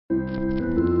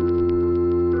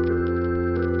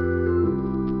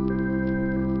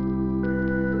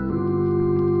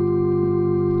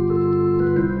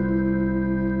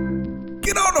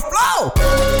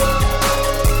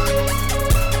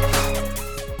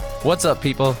What's up,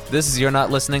 people? This is You're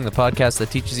Not Listening, the podcast that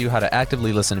teaches you how to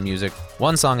actively listen to music,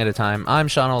 one song at a time. I'm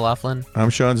Sean O'Laughlin. I'm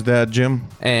Sean's dad, Jim.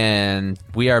 And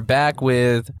we are back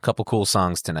with a couple cool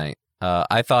songs tonight.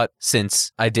 I thought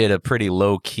since I did a pretty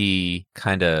low-key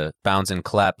kind of bounce and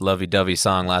clap lovey-dovey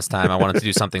song last time, I wanted to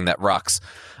do something that rocks.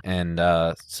 And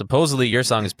supposedly your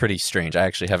song is pretty strange. I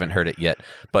actually haven't heard it yet.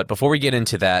 But before we get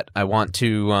into that, I want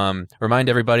to remind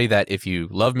everybody that if you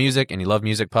love music and you love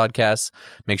music podcasts,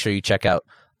 make sure you check out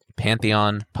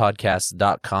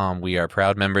PantheonPodcast.com. We are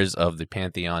proud members of the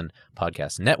Pantheon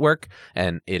Podcast Network,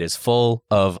 and it is full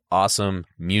of awesome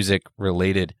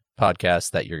music-related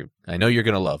podcasts that I know you're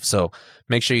going to love. So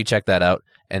make sure you check that out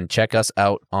and check us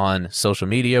out on social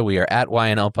media. We are at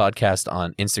YNL Podcast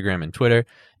on Instagram and Twitter,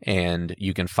 and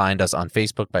you can find us on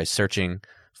Facebook by searching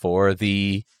for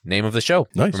the name of the show.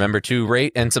 Nice. Remember to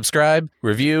rate and subscribe,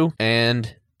 review,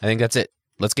 and I think that's it.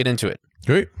 Let's get into it.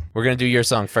 Great. We're going to do your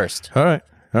song first. All right.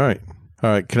 Can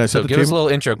I set the give table? us a little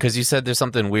intro, because you said there's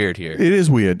something weird here. It is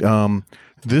weird.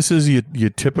 This is your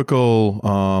typical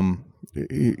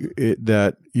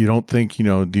that you don't think,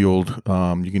 the old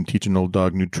you can teach an old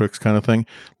dog new tricks kind of thing.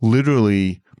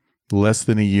 Literally less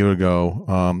than a year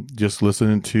ago, just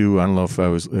listening to, I don't know if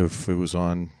it was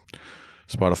on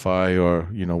Spotify or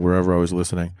wherever I was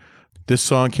listening. This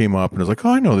song came up and I was like,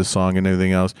 oh, I know this song and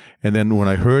everything else. And then when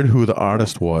I heard who the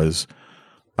artist was,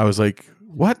 I was like,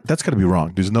 what? That's got to be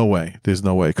wrong. There's no way.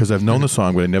 Because I've known the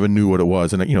song, but I never knew what it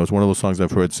was. And, it's one of those songs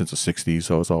I've heard since the 60s,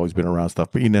 so it's always been around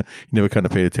stuff. But you never kind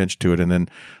of paid attention to it. And then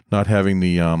not having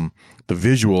the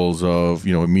visuals of,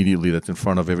 immediately that's in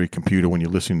front of every computer when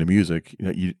you're listening to music,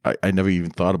 I never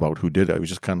even thought about who did it. It was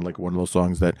just kind of like one of those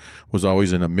songs that was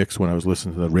always in a mix when I was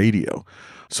listening to the radio.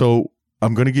 So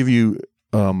I'm going to give you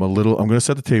I'm going to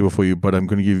set the table for you, but we're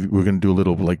going to do a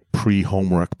little like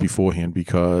pre-homework beforehand,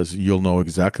 because you'll know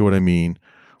exactly what I mean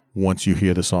once you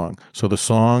hear the song. So the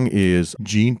song is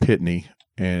Gene Pitney,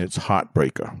 and it's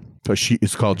Heartbreaker. So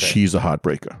it's called She's a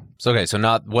Heartbreaker. So, okay, so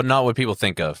not what people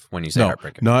think of when you say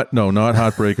Heartbreaker. Not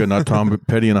Heartbreaker, not Tom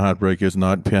Petty and the Heartbreakers,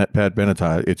 not Pat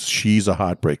Benatar. It's She's a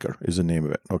Heartbreaker is the name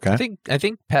of it. Okay. I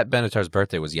think Pat Benatar's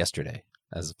birthday was yesterday.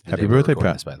 Happy birthday,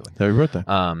 Pat! This, by the way. Happy birthday.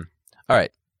 All right.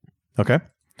 Okay.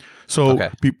 So,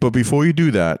 but before you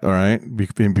do that, all right,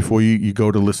 before you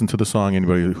go to listen to the song,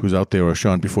 anybody who's out there, or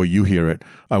Sean, before you hear it,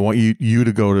 I want you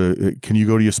to go to, can you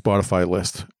go to your Spotify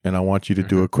list? And I want you to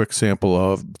do a quick sample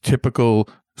of typical,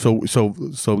 so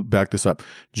back this up.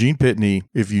 Gene Pitney,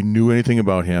 if you knew anything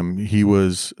about him, he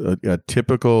was a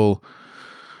typical,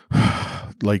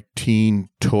 like teen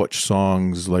torch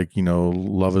songs, like,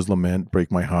 Lover's Lament,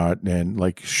 Break My Heart, and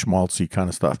like schmaltzy kind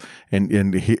of stuff.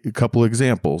 And a couple of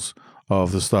examples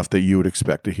of the stuff that you would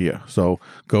expect to hear. So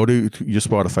go to your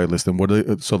Spotify list,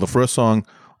 and so the first song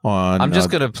on... I'm just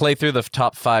going to play through the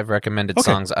top 5 recommended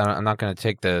songs. I'm not going to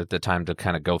take the time to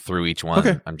kind of go through each one.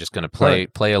 Okay. I'm just going to play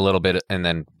a little bit, and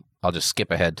then I'll just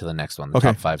skip ahead to the next one. The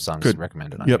top 5 songs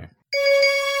recommended on here.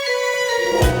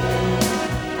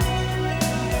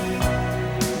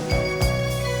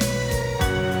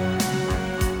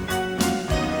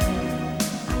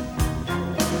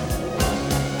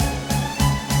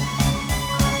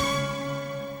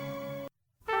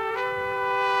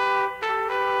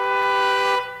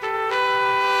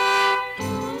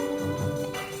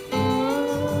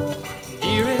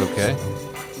 Okay.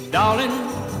 Darling,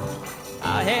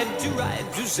 I had to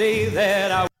write to say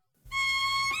that I...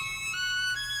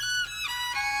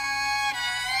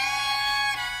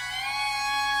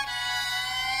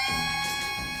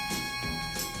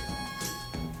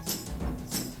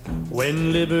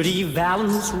 When Liberty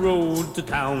Valance rode to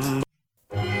town,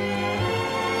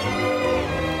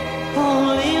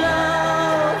 only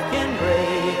love can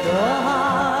break a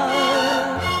heart.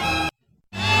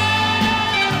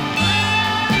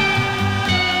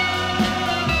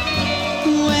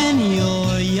 When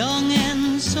you're young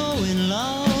and so in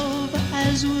love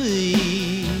as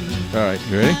we. All right,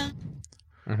 you ready?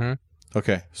 Mm-hmm.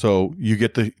 Okay, so you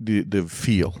get the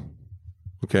feel.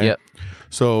 Okay. Yep.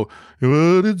 So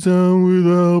what a town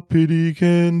without pity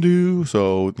can do.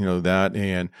 So that,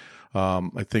 and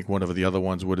I think one of the other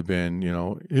ones would have been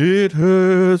it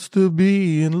hurts to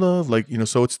be in love. Like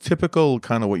so it's typical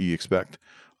kind of what you expect.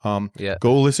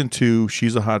 Go listen to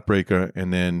She's a Heartbreaker,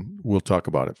 and then we'll talk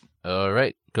about it. All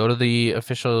right. Go to the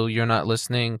official You're Not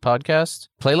Listening podcast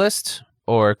playlist,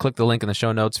 or click the link in the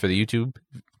show notes for the YouTube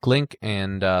link,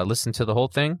 and listen to the whole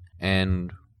thing,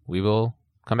 and we will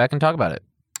come back and talk about it.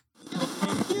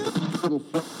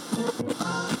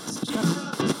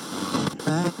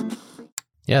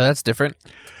 Yeah, that's different.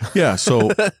 Yeah,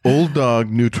 so old dog,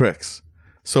 new tricks.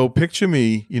 So picture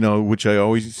me, which I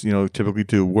always, typically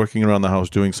do, working around the house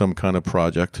doing some kind of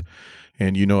project.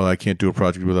 And I can't do a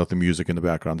project without the music in the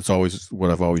background. It's always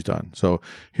what I've always done. So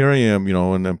here I am,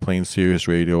 and I'm playing Sirius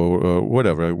radio or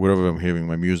whatever I'm hearing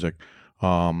my music,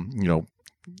 and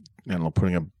I'm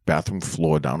putting a bathroom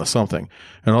floor down or something.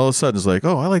 And all of a sudden it's like,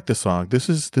 oh, I like this song. This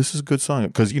is a good song.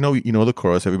 Because, the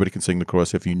chorus. Everybody can sing the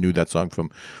chorus if you knew that song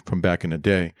from back in the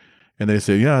day. And they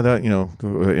say, yeah, that,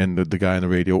 and the guy on the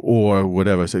radio or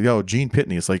whatever. I say, yo, Gene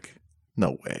Pitney. It's like,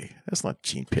 no way. That's not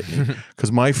Gene Pitney.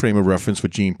 Because my frame of reference for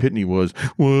Gene Pitney was,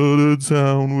 what a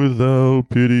town without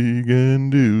pity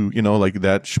can do. Like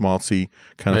that schmaltzy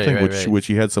kind of thing, which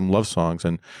he had some love songs.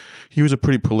 And he was a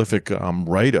pretty prolific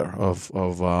writer of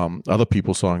other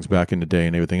people's songs back in the day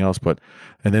and everything else.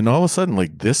 And then all of a sudden,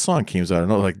 like, this song came out,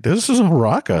 and I was like, this is a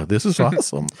rocker. This is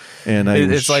awesome. And I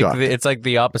was shocked. It's like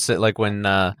the opposite, like when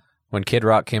Kid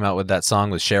Rock came out with that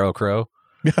song with Sheryl Crow.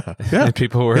 Yeah. And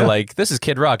people were like, this is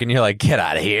Kid Rock. And you're like, get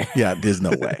out of here. Yeah, there's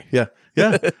no way. Yeah.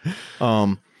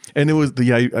 And it was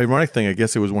the ironic thing, I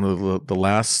guess it was one of the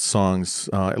last songs,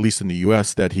 at least in the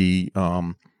U.S., that he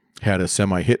had a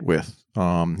semi-hit with.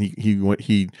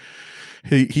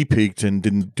 He peaked and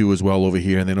didn't do as well over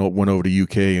here, and then went over to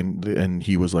UK, and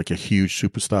he was like a huge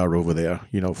superstar over there,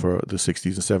 for the 60s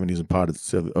and 70s and part of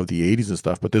the 80s and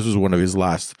stuff. But this was one of his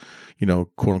last,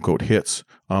 quote unquote hits.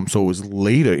 So it was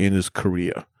later in his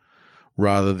career,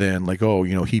 rather than like, oh,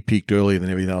 he peaked earlier and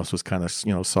everything else was kind of,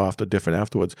 soft or different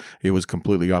afterwards. It was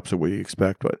completely opposite what you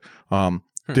expect, but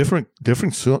different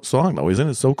song though, isn't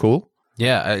it so cool?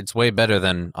 Yeah, it's way better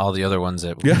than all the other ones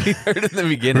that we heard in the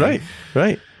beginning.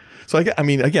 Right. So I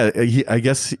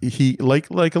guess he like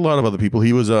a lot of other people.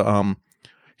 He was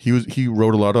he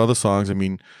wrote a lot of other songs. I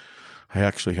mean, I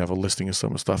actually have a listing of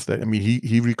some of the stuff that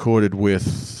he recorded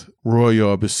with Roy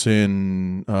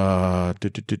Orbison. Yeah,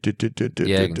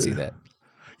 I can see that.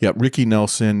 Yeah, Ricky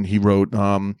Nelson. He wrote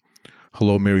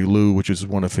 "Hello, Mary Lou," which is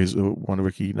one of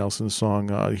Ricky Nelson's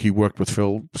song. He worked with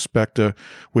Phil Spector,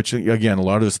 which again, a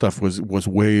lot of the stuff was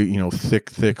way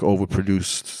thick,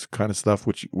 overproduced kind of stuff,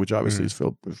 which obviously is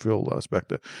Phil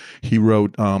Spector. He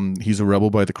wrote "He's a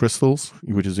Rebel" by the Crystals,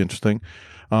 which is interesting,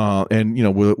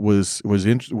 and was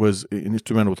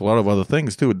instrumental with a lot of other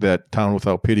things too. That "Town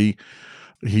Without Pity."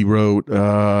 He wrote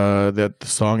that the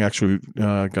song actually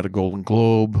got a Golden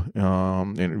Globe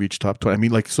and it reached top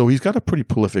 20. So he's got a pretty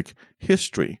prolific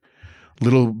history.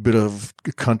 Little bit of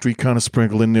country kind of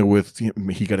sprinkled in there with,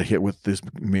 he got a hit with this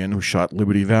man who shot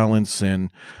Liberty Valance and,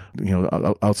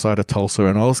 outside of Tulsa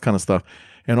and all this kind of stuff.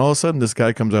 And all of a sudden, this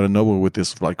guy comes out of nowhere with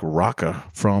this like rocker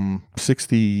from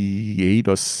 68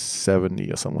 or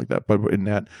 70 or something like that. But in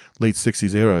that late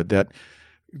 60s era, that,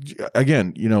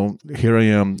 again, here I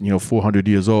am, 400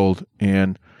 years old,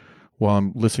 and while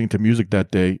I'm listening to music that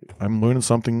day, I'm learning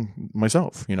something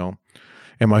myself,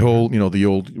 And my whole, the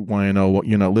old why I know what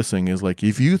you're not listening is like,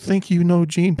 if you think you know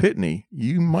Gene Pitney,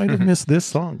 you might have missed this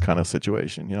song kind of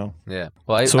situation, Yeah.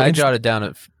 Well, I jotted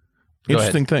down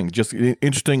interesting thing, just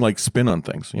interesting like spin on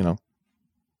things, Yeah.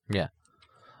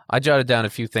 I jotted down a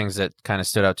few things that kind of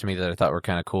stood out to me that I thought were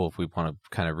kind of cool if we want to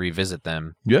kind of revisit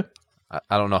them. Yeah.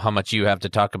 I don't know how much you have to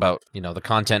talk about, the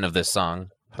content of this song,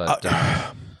 but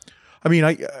I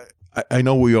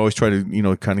know we always try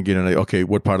to, kind of get in, okay,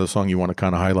 what part of the song you want to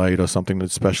kind of highlight or something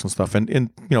that's special and stuff. And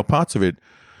parts of it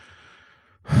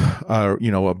are,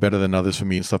 are better than others for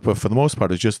me and stuff. But for the most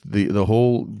part, it's just the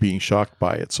whole being shocked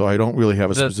by it. So I don't really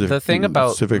have a specific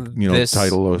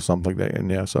title or something like that in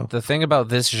there. So the thing about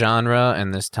this genre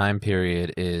and this time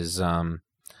period is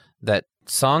that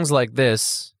songs like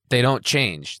this, they don't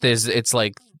change. It's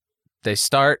like they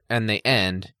start and they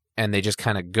end and they just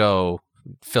kind of go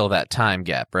fill that time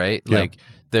gap, right? Yeah. Like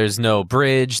there's no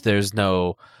bridge, there's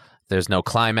no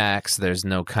climax, there's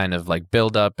no kind of like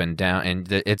build up and down, and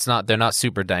they're not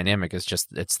super dynamic.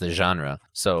 It's the genre.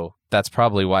 So that's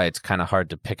probably why it's kind of hard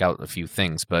to pick out a few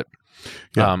things, but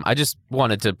I just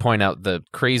wanted to point out the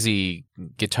crazy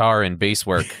guitar and bass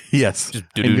work. Yes. I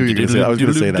was going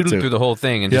to say that too. Through the whole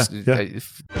thing and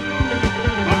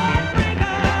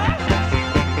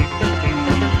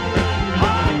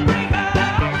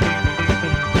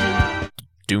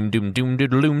doom doom doom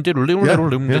doodle doom doodle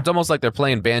doom. It's almost like they're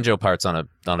playing banjo parts on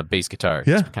a bass guitar.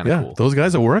 Yeah, it's kind of cool. Those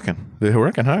guys are working. They're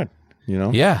working hard.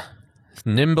 Yeah,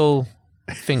 nimble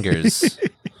fingers.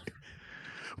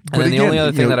 And then the only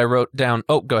other thing that I wrote down.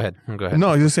 Oh, go ahead. No,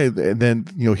 I was gonna say. Then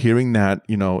hearing that,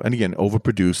 and again,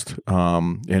 overproduced,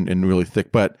 and really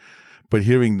thick, but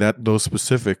hearing those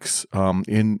specifics,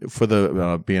 for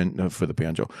the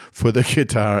banjo, for the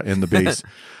guitar and the bass.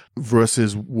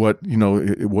 Versus what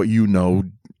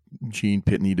Gene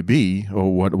Pitney to be,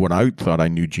 or what I thought I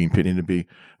knew Gene Pitney to be,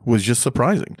 was just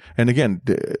surprising. And again,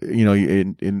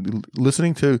 in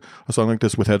listening to a song like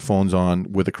this with headphones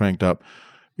on, with it cranked up,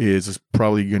 is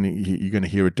probably you're gonna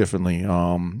hear it differently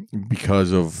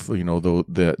because of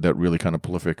that really kind of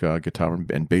prolific guitar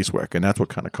and bass work, and that's what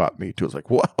kind of caught me too. It was like,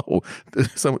 wow.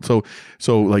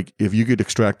 So like if you could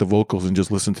extract the vocals and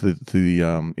just listen to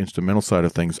the instrumental side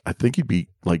of things, I think you'd be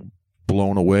like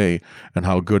blown away and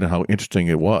how good and how interesting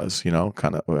it was.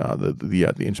 Kind of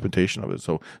the instrumentation of it.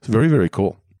 So it's very, very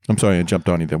cool. I'm sorry I jumped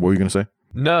on you there. What were you gonna say?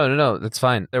 No, that's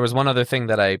fine. There was one other thing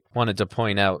that I wanted to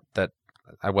point out that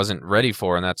I wasn't ready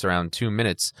for, and that's around 2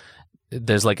 minutes.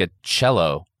 There's like a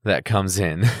cello that comes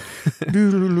in.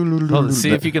 Well,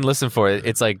 see if you can listen for it.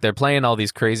 It's like they're playing all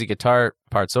these crazy guitar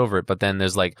parts over it, but then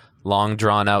there's like long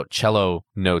drawn out cello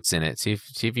notes in it. See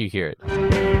if you hear it. Can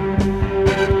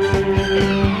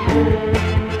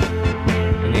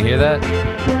you hear that?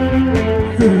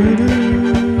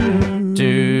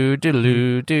 Do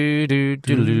do do do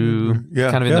do.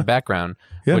 Yeah, kind of in the background,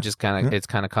 which is kind of it's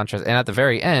kind of contrast. And at the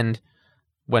very end,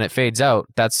 when it fades out,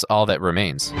 that's all that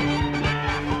remains.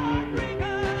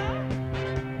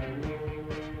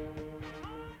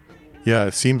 Yeah,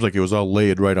 it seems like it was all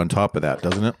layered right on top of that,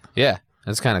 doesn't it? Yeah,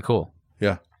 that's kind of cool.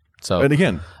 Yeah. So, and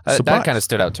again, that kind of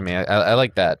stood out to me. I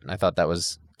like that. I thought that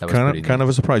was kind of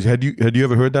a surprise. Had you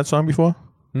ever heard that song before?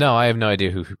 No, I have no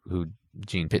idea who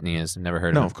Gene Pitney is. I've never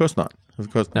heard of him. No, of course not. Of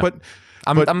course, no. But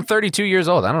I'm 32 years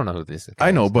old. I don't know who this is.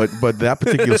 I know, but that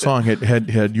particular song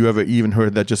had you ever even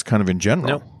heard that just kind of in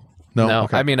general? No.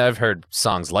 Okay. I mean, I've heard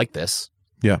songs like this.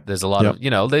 Yeah, there's a lot of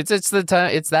it's the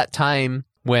time. It's that time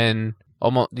when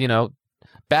almost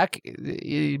back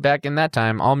in that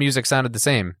time, all music sounded the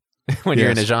same when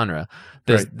you're in a genre.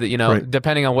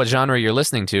 Depending on what genre you're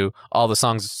listening to, all the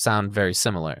songs sound very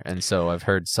similar. And so I've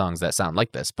heard songs that sound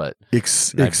like this, but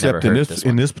except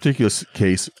in this particular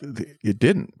case, it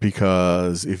didn't,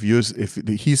 because if you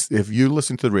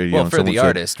listen to the radio, for the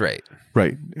artist, right,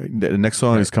 the next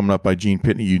song is coming up by Gene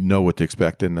Pitney, you know what to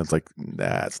expect, and it's like,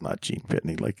 that's not Gene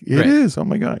Pitney. Like it is. Oh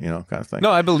my god, kind of thing.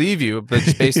 No, I believe you, but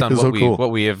just based on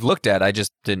what we have looked at, I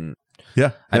just didn't.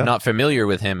 I'm not familiar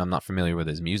with him. I'm not familiar with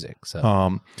his music.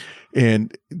 So,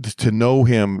 and to know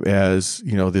him as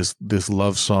this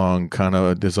love song kind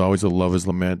of, there's always a lover's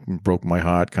lament and broke my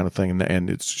heart kind of thing, and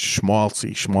it's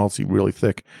schmaltzy, really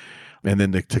thick, and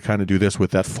then to kind of do this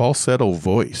with that falsetto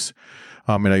voice.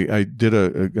 And I did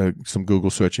some Google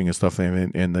searching and stuff,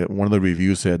 and one of the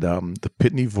reviews said the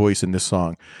Pitney voice in this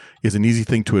song is an easy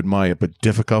thing to admire, but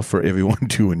difficult for everyone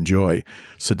to enjoy.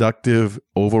 Seductive,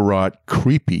 overwrought,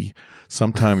 creepy.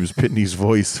 Sometimes Pitney's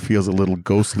voice feels a little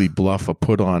ghostly, bluff, or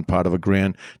put on, part of a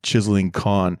grand chiseling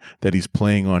con that he's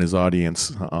playing on his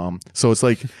audience. So it's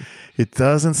like, it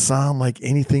doesn't sound like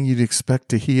anything you'd expect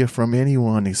to hear from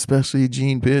anyone, especially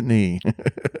Gene Pitney.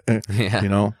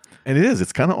 Yeah. And it is.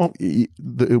 It's kind of,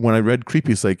 when I read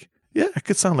creepy, it's like, yeah, it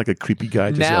could sound like a creepy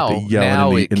guy just out there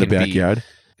yelling in the backyard.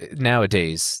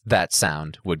 Nowadays, that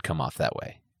sound would come off that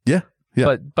way. Yeah.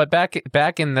 Yeah. But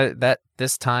back in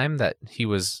this time that he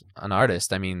was an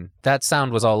artist, I mean, that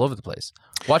sound was all over the place.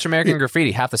 Watch American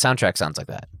Graffiti, half the soundtrack sounds like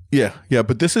that. Yeah,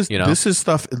 but this is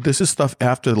stuff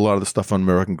after a lot of the stuff on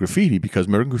American Graffiti, because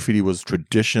American Graffiti was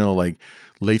traditional, like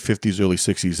late 50s, early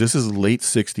 60s. This is late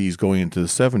 60s going into the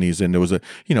 70s, and there was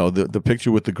the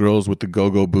picture with the girls with the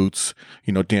go-go boots,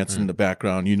 dancing in the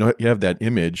background. You have that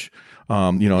image,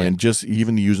 and just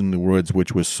even using the words,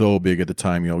 which was so big at the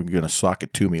time, you're going to sock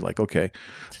it to me, like, okay,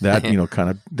 that, kind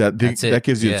of, that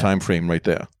gives you a time frame right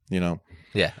there,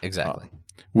 Yeah, exactly.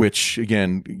 Which,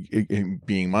 again,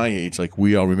 being my age, like,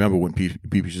 we all remember when people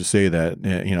used to say that,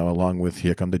 along with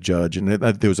Here Come the Judge. And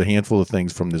there was a handful of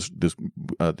things from this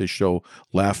show,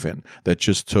 Laugh-In, that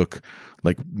just took,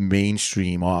 like,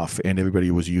 mainstream off, and everybody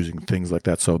was using things like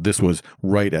that. So this was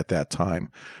right at that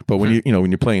time. But when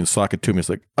when you're playing Sock It To Me, it's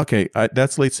like, okay,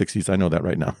 that's late 60s. I know that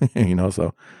right now,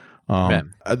 so...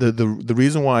 the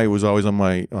reason why it was always on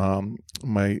my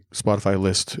my Spotify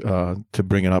list to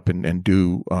bring it up and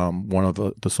do one of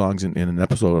the songs in an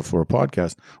episode for a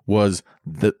podcast was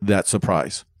that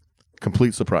surprise,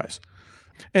 complete surprise.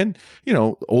 And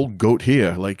old goat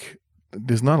here, like,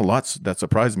 there's not a lot that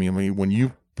surprised me. I mean, when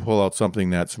you pull out something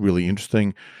that's really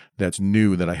interesting, that's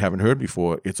new, that I haven't heard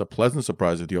before, it's a pleasant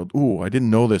surprise that I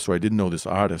didn't know this, or I didn't know this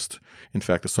artist. In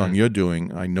fact, the song you're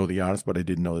doing, I know the artist, but I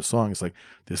didn't know the song. It's like,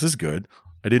 this is good.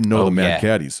 I didn't know the Mad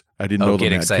Caddies. I didn't know the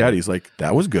Mad Caddies. Like,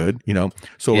 that was good,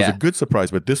 So it was a good surprise,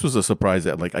 but this was a surprise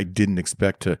that, like, I didn't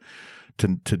expect to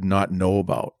not know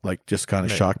about. Like, just kind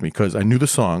of shocked me, because I knew the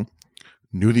song,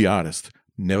 knew the artist,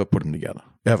 never put them together,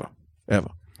 ever.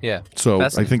 Yeah. So I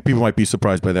think people might be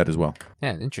surprised by that as well.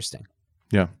 Yeah, interesting.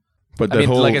 Yeah. But I mean,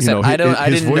 like I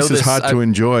said, his voice is hard to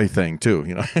enjoy thing too,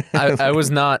 you know. I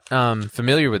was not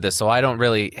familiar with this, so I don't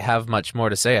really have much more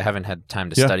to say. I haven't had time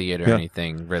to study it or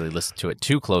anything, really listen to it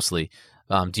too closely.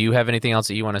 Do you have anything else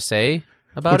that you want to say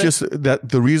about it? Just that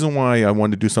the reason why I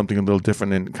wanted to do something a little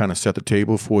different and kind of set the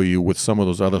table for you with some of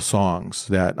those other songs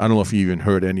that I don't know if you even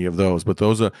heard any of those, but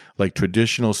those are like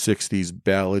traditional 60s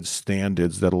ballad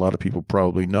standards that a lot of people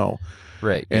probably know.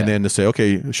 Right. And then to say,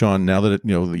 okay, Sean, now that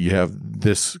you have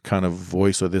this kind of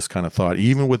voice or this kind of thought,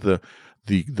 even with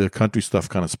the country stuff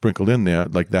kind of sprinkled in there,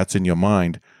 like that's in your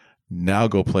mind, now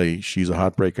go play She's a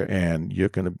Heartbreaker, and you're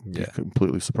going to be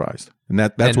completely surprised. And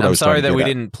that's what I was sorry trying to that we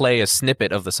get at. didn't play a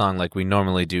snippet of the song like we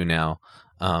normally do now.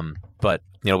 But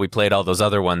we played all those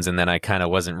other ones, and then I kind of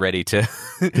wasn't ready to.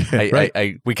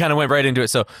 We kind of went right into it.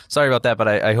 So sorry about that, but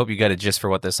I hope you got a gist for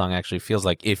what this song actually feels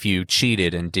like if you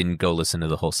cheated and didn't go listen to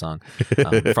the whole song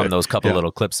from those couple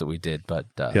little clips that we did. But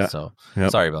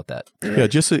sorry about that. Yeah,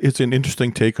 just it's an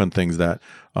interesting take on things that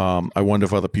I wonder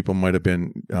if other people might have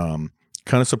been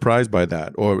kind of surprised by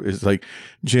that, or it's like,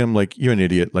 Jim, like, you're an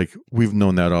idiot. Like, we've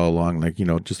known that all along. Like,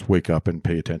 just wake up and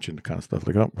pay attention to kind of stuff.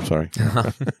 Like, oh, sorry.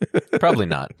 Probably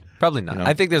not.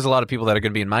 I think there's a lot of people that are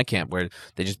going to be in my camp where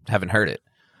they just haven't heard it.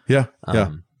 Yeah.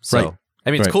 So, right.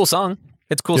 I mean, it's a cool song.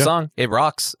 It's a cool song. It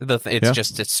rocks.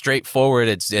 It's straightforward.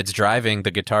 It's driving. The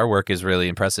guitar work is really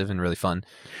impressive and really fun.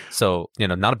 So,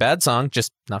 not a bad song,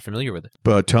 just not familiar with it.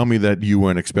 But tell me that you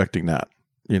weren't expecting that.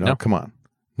 No. Come on.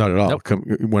 Not at all. Nope.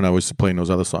 When I was playing those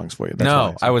other songs for you. That's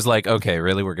no, I was like, okay,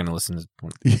 really? We're going to listen to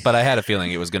one. But I had a feeling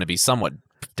it was going to be somewhat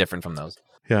different from those.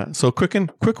 Yeah. So quick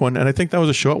one. And I think that was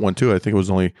a short one too. I think it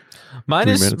was only Mine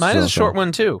is a short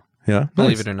one too. Yeah.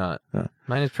 Believe it or not. Yeah.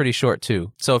 Mine is pretty short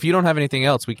too. So if you don't have anything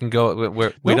else, we can go.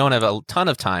 We don't have a ton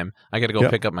of time. I got to go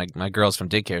pick up my girls from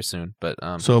daycare soon. But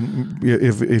so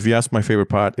if you ask my favorite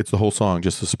part, it's the whole song,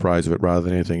 just the surprise of it rather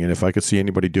than anything. And if I could see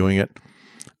anybody doing it,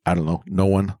 I don't know. No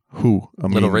one. Who?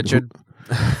 Little Richard?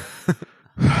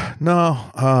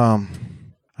 No. I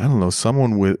don't know.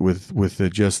 Someone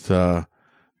with just that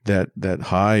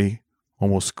high,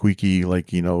 almost squeaky, like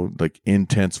like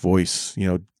intense voice.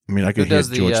 I mean, I could hear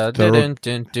George Thorogood.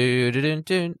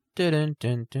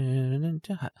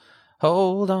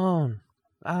 Hold on,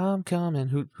 I'm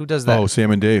coming. Who does that? Oh,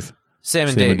 Sam and Dave. Sam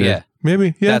and Dave. Yeah,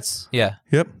 maybe. Yeah.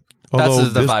 Yep.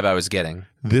 That's the vibe I was getting.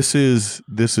 This is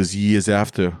years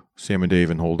after Sam and Dave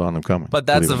and Hold On, I'm Coming. But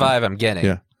that's the vibe I'm getting.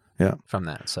 Yeah. From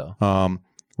that. So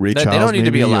Ray Charles, they don't need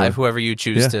to be alive. Or, whoever you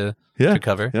choose to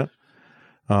cover. Yeah.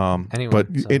 Anyway,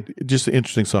 but just an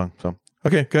interesting song. So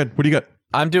okay, good. What do you got?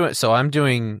 I'm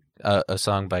doing a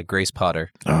song by Grace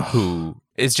Potter, who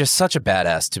is just such a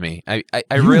badass to me. I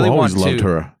really loved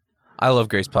her. I love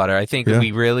Grace Potter. I think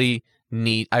we really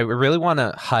need. I really want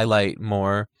to highlight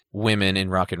more women in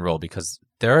rock and roll because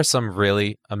there are some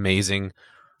really amazing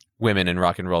women in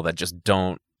rock and roll that just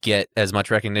don't get as much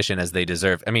recognition as they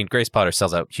deserve. I mean, Grace Potter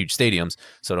sells out huge stadiums,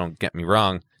 so don't get me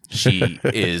wrong. She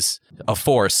is a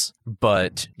force,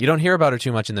 but you don't hear about her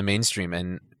too much in the mainstream,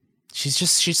 and she's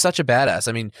such a badass.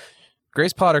 I mean,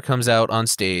 Grace Potter comes out on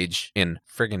stage in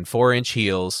friggin' 4-inch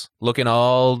heels, looking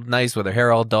all nice with her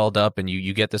hair all dolled up, and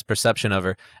you get this perception of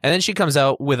her. And then she comes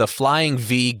out with a flying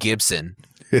V Gibson,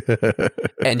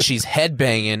 and she's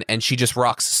headbanging, and she just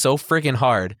rocks so friggin'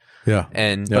 hard. Yeah.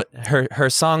 But her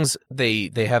songs,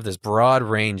 they have this broad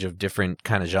range of different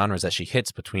kind of genres that she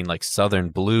hits between like Southern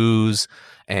blues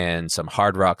and some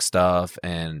hard rock stuff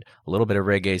and a little bit of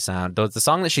reggae sound. The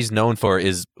song that she's known for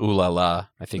is Ooh La La,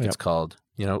 I think it's called.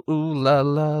 Ooh La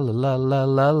La La La La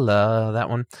La La, that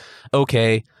one.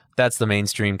 Okay, that's the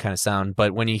mainstream kind of sound.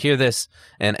 But when you hear this,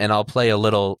 and I'll play a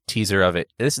little teaser of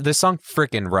it, this song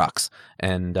frickin' rocks.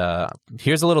 And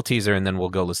here's a little teaser, and then we'll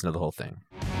go listen to the whole thing.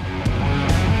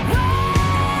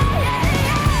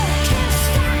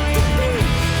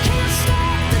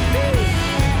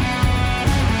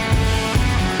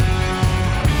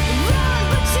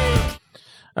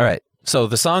 All right, so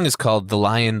the song is called The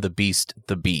Lion, the Beast,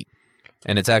 the Beat,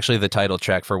 and it's actually the title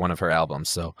track for one of her albums.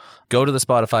 So go to the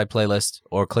Spotify playlist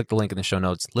or click the link in the show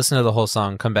notes, listen to the whole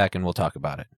song, come back, and we'll talk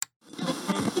about it.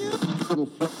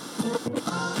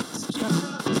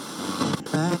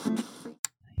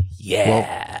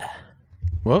 Yeah.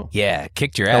 Well, yeah,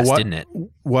 kicked your ass, didn't it?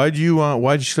 Why'd you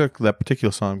select that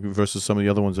particular song versus some of the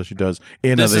other ones that she does?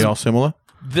 And are they all similar?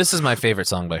 This is my favorite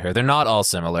song by her. They're not all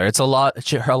similar. It's a lot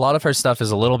of her stuff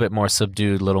is a little bit more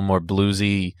subdued, a little more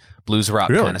bluesy, blues rock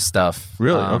kind of stuff.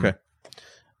 Really? Okay.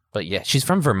 But yeah, she's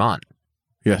from Vermont.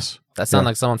 Yes. That sound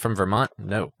like someone from Vermont?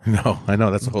 No. No, I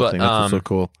know. That's the whole thing. That's what's so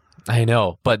cool. I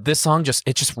know, but this song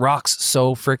just rocks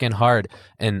so freaking hard,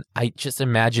 and I just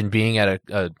imagine being at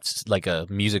a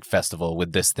music festival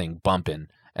with this thing bumping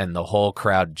and the whole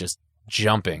crowd just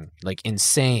jumping like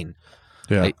insane.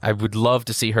 Yeah, I would love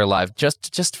to see her live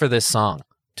just for this song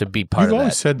to be part You've of that.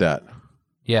 always said that.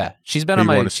 Yeah, she's been on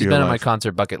my live.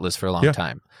 concert bucket list for a long Yeah.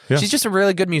 time. Yeah. She's just a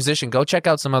really good musician. Go check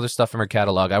out some other stuff from her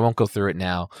catalog. I won't go through it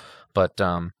now, but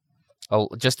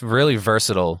just really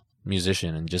versatile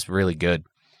musician and just really good.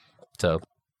 So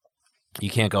you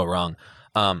can't go wrong.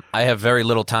 I have very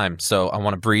little time, so I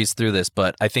want to breeze through this,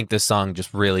 but I think this song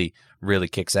just really, really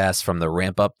kicks ass from the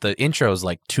ramp up. The intro is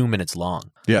like 2 minutes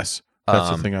long. Yes,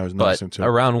 that's the thing I was noticing But too.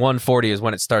 around 140 is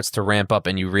when it starts to ramp up,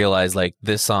 and you realize like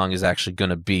this song is actually going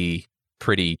to be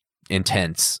pretty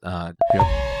intense. You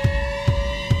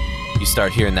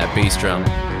start hearing that bass drum,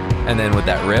 and then with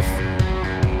that riff,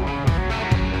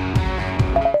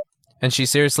 and she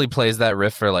seriously plays that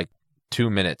riff for like 2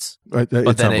 minutes.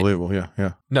 It's unbelievable.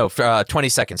 Yeah. No, for 20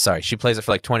 seconds. Sorry, she plays it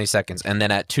for like 20 seconds, and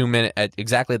then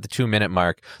exactly at the 2 minute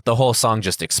mark, the whole song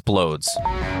just explodes.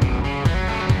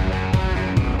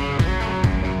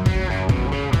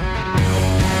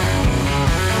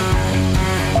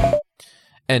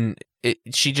 And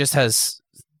she just has,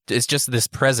 it's just this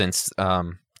presence,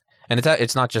 and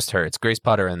it's not just her. It's Grace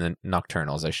Potter and the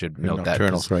Nocturnals. I should note that.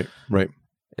 Nocturnals, right.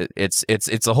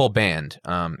 It's a whole band,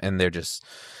 and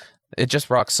it just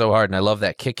rocks so hard, and I love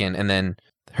that kick in. And then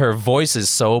her voice is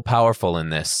so powerful in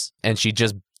this, and she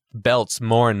just belts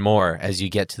more and more as you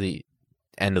get to the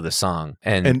end of the song.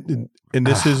 And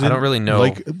this is I don't really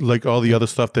know, like all the other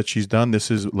stuff that she's done. This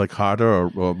is like harder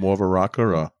or more of a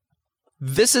rocker. Or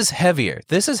this is heavier.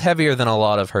 This is heavier than a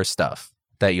lot of her stuff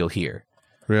that you'll hear.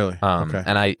 Really? Okay.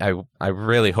 And I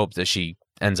really hope that she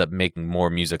ends up making more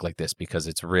music like this because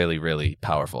it's really, really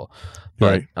powerful.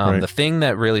 But right. The thing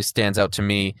that really stands out to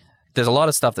me, there's a lot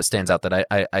of stuff that stands out that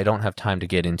I don't have time to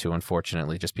get into,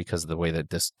 unfortunately, just because of the way that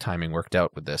this timing worked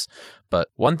out with this. But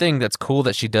one thing that's cool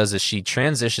that she does is she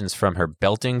transitions from her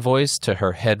belting voice to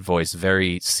her head voice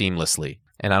very seamlessly.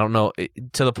 And I don't know,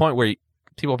 to the point where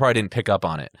people probably didn't pick up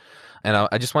on it. And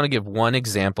I just want to give one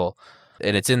example,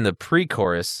 and it's in the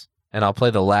pre-chorus. And I'll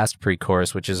play the last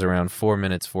pre-chorus, which is around 4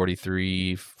 minutes,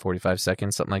 45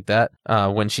 seconds, something like that.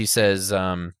 When she says,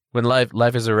 when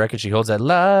life is a record, she holds that,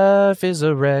 life is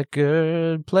a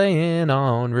record playing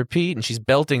on repeat. And she's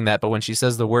belting that, but when she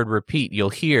says the word repeat,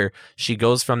 you'll hear she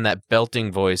goes from that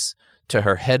belting voice to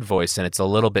her head voice, and it's a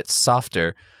little bit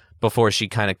softer before she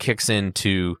kind of kicks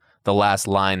into the last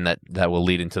line that will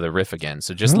lead into the riff again.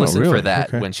 So just listen for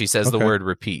that when she says the word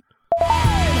repeat.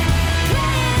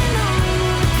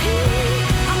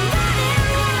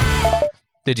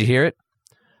 Did you hear it?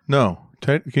 No.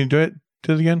 Can you do it?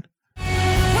 Do it again?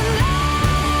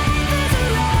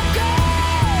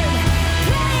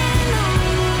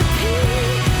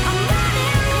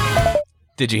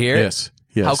 Did you hear it?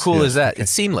 Yes. How cool is that? Okay.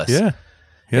 It's seamless. Yeah.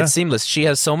 It's seamless. She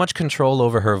has so much control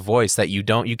over her voice that you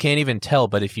can't even tell,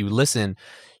 but if you listen,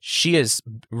 she is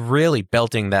really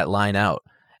belting that line out.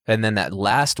 And then that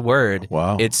last word,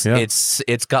 wow.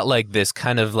 It's got like this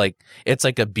kind of like, it's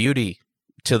like a beauty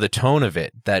to the tone of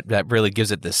it that really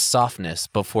gives it this softness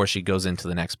before she goes into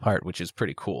the next part, which is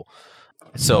pretty cool.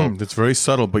 So it's very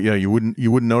subtle, but yeah, you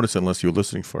wouldn't notice it unless you were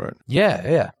listening for it.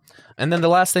 Yeah. And then the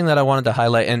last thing that I wanted to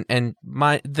highlight, and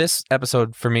this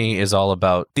episode for me is all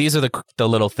about, these are the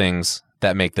little things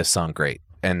that make this song great.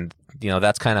 And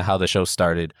that's kind of how the show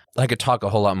started. I could talk a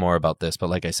whole lot more about this, but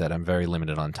like I said, I'm very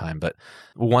limited on time. But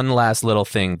one last little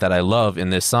thing that I love in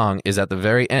this song is at the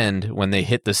very end, when they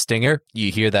hit the stinger,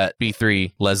 you hear that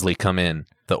B3 Leslie come in,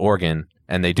 the organ,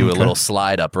 and they do a little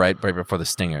slide up right before the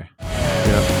stinger.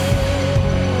 Yeah.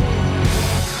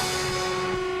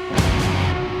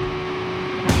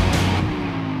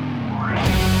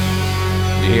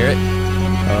 You hear it?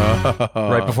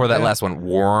 Right before that last one.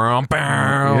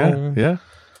 Yeah.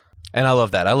 And I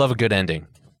love that. I love a good ending.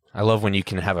 I love when you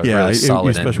can have a really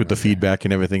solid especially ending. With the feedback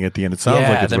and everything at the end. It sounds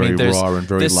like it's very raw and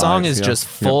very this live. Song is just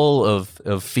full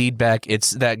of feedback.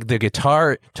 It's that the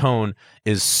guitar tone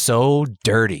is so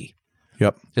dirty.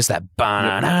 Yep. Just that.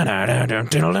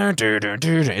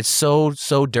 It's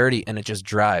so dirty, and it just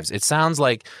drives. It sounds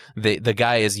like the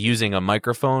guy is using a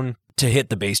microphone to hit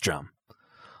the bass drum.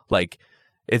 Like,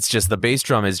 it's just the bass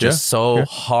drum is just so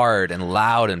hard and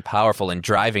loud and powerful and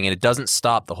driving, and it doesn't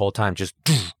stop the whole time, just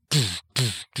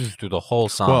through the whole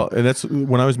song. Well, and that's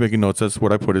when I was making notes. That's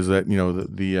what I put is that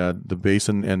the bass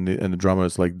and the drummer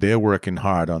is like they're working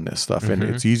hard on this stuff, and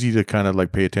it's easy to kind of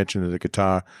like pay attention to the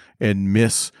guitar and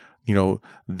miss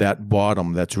that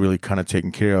bottom that's really kind of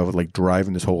taken care of, like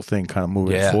driving this whole thing, kind of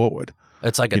moving it forward.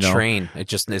 It's like a train.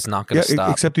 It's not going to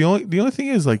stop. Except the only thing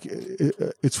is, like,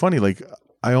 it's funny. Like,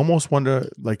 I almost wonder,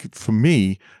 like, for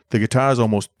me, the guitar is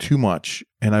almost too much,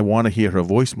 and I want to hear her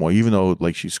voice more, even though,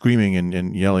 like, she's screaming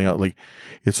and yelling out. Like,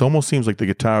 it almost seems like the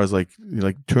guitar is like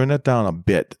turn that down a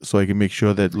bit so I can make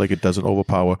sure that, like, it doesn't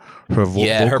overpower her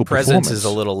vocal her presence performance. is a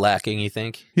little lacking, you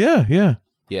think? Yeah.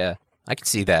 Yeah, I can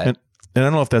see that. And I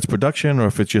don't know if that's production or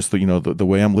if it's just the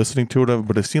way I'm listening to it,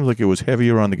 but it seems like it was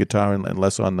heavier on the guitar and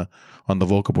less on the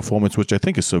vocal performance, which I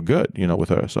think is so good, with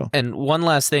her. So, and one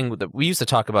last thing, that we used to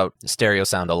talk about stereo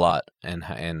sound a lot and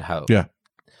how. Yeah.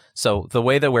 So the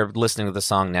way that we're listening to the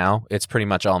song now, it's pretty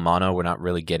much all mono. We're not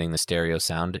really getting the stereo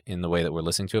sound in the way that we're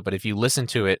listening to it. But if you listen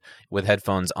to it with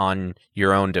headphones on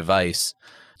your own device,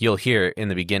 you'll hear in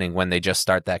the beginning when they just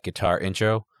start that guitar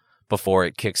intro before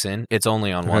it kicks in, it's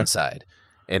only on one side.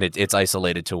 And it's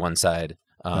isolated to one side,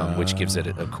 which gives it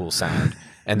a cool sound.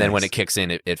 And then when it kicks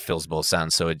in, it fills both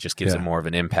sounds, so it just gives it more of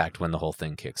an impact when the whole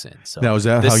thing kicks in. So now, is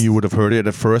that how you would have heard it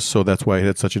at first? So that's why it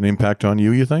had such an impact on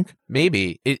you think?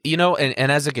 Maybe.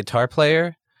 And as a guitar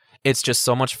player, it's just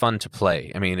so much fun to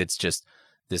play. I mean, it's just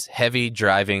this heavy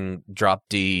driving drop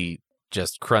D,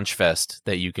 just crunch fest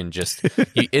that you can just...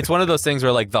 it's one of those things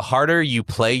where, like, the harder you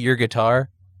play your guitar,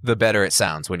 the better it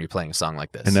sounds when you're playing a song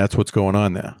like this. And that's what's going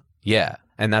on there. Yeah.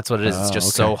 And that's what it is. It's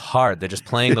just so hard. They're just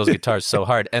playing those guitars so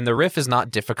hard. And the riff is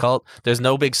not difficult. There's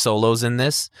no big solos in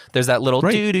this. There's that little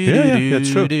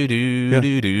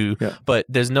do-do-do-do-do-do-do. But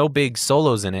there's no big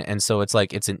solos in it. And so it's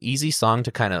like, it's an easy song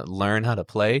to kind of learn how to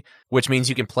play, which means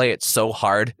you can play it so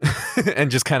hard and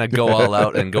just kind of go all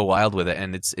out and go wild with it.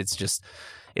 And it's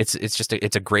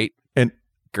a great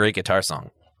guitar song.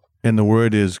 And the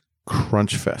word is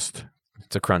crunch fest.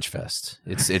 It's a crunch fest.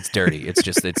 It's dirty. It's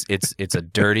just it's a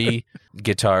dirty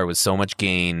guitar with so much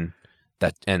gain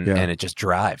and it just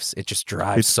drives. It just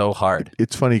drives so hard.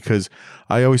 It's funny because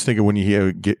I always think of when you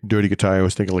hear dirty guitar, I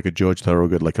always think of like a George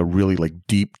Thorogood, like a really like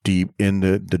deep in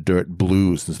the dirt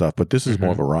blues and stuff. But this is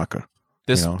more of a rocker.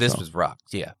 This was rock.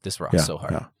 Yeah, this rocks so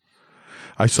hard. Yeah.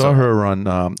 I saw her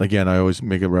on again. I always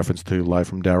make a reference to Live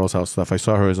from Daryl's House stuff. I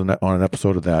saw her on an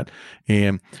episode of that,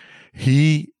 and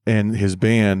he and his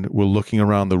band were looking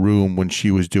around the room when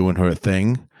she was doing her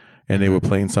thing, and they were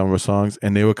playing some of her songs,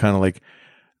 and they were kind of like,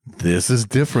 "This is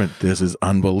different. This is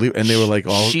unbelievable." And they were like,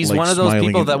 "All." She's like one of those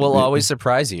people that will always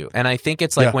surprise you, and I think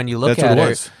it's like when you look at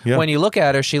her, when you look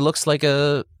at her, she looks like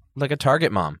a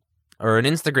Target mom or an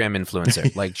Instagram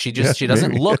influencer. Like she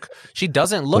doesn't look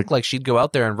like she'd go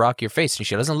out there and rock your face.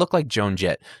 She doesn't look like Joan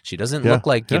Jett. She doesn't look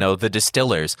like the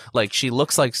Distillers. Like she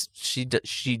looks like she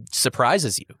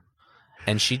surprises you.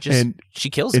 And she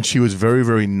kills it. And she was very,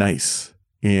 very nice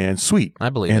and sweet. I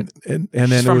believe it. And then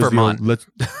she's from Vermont.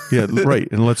 Right.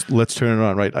 And let's turn it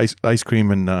on. Right, ice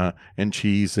cream and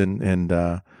cheese and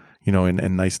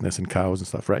niceness and cows and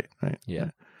stuff. Right. Yeah.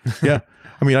 Yeah.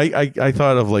 I mean, I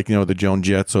thought of like the Joan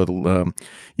Jetts or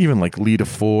even like Lita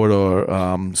Ford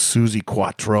or Susie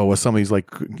Quattro or some of these like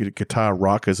guitar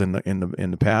rockers in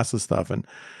the past and stuff,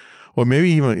 or maybe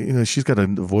even she's got a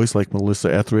voice like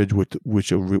Melissa Etheridge with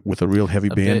a real heavy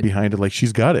band behind it. Like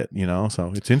she's got it,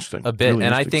 so it's interesting. A bit, really,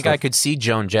 and I think stuff. I could see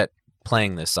Joan Jett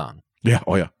playing this song. Yeah.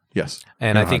 Oh yeah. Yes.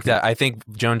 And I think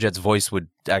Joan Jett's voice would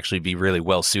actually be really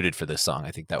well suited for this song.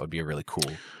 I think that would be a really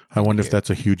cool. I wonder if that's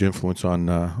a huge influence on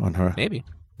her. Maybe.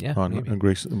 Yeah. On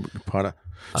Grace Potter.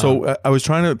 So I was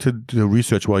trying to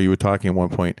research while you were talking at one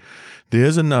point.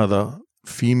 There's another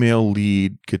female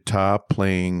lead guitar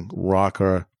playing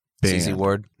rocker band. Susie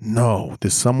Ward? No,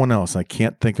 there's someone else. I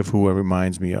can't think of who it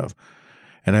reminds me of.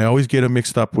 And I always get her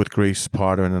mixed up with Grace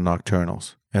Potter and the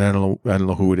Nocturnals. And I don't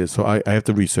know who it is. So I have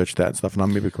to research that stuff. And I'll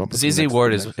maybe come up with Susie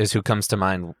Ward is who comes to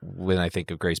mind when I think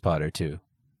of Grace Potter too.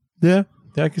 Yeah,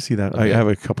 I can see that. Okay. I have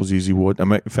a couple ZZ Wood.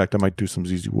 In fact, I might do some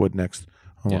ZZ Wood next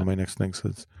on one of my next things.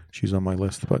 She's on my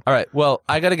list. But all right, well,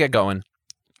 I got to get going.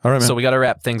 All right, man. So we got to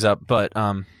wrap things up. But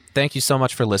thank you so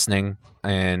much for listening,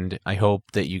 and I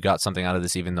hope that you got something out of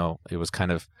this, even though it was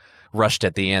kind of rushed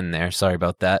at the end there. Sorry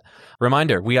about that.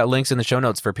 Reminder, we got links in the show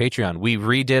notes for Patreon. We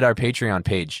redid our Patreon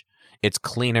page. It's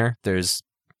cleaner. There's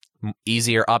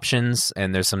easier options,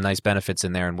 and there's some nice benefits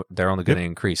in there, and they're only going to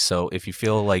increase. So if you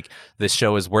feel like this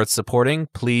show is worth supporting,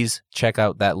 please check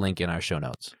out that link in our show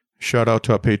notes. Shout out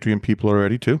to our Patreon people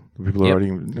already too. The people already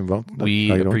involved.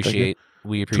 We appreciate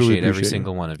every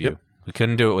single one of you. Yep. We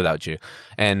couldn't do it without you.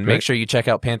 And make sure you check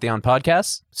out Pantheon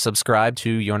Podcasts. Subscribe to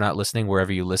You're Not Listening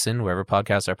wherever you listen, wherever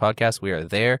podcasts are podcasts. We are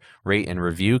there. Rate and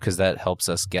review because that helps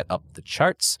us get up the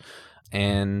charts.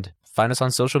 And find us on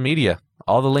social media.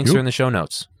 All the links are in the show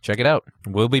notes. Check it out.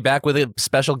 We'll be back with a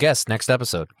special guest next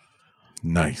episode.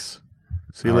 Nice.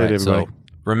 See you later, everybody. So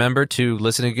Remember to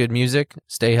listen to good music,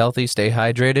 stay healthy, stay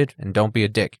hydrated, and don't be a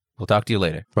dick. We'll talk to you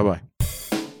later. Bye-bye.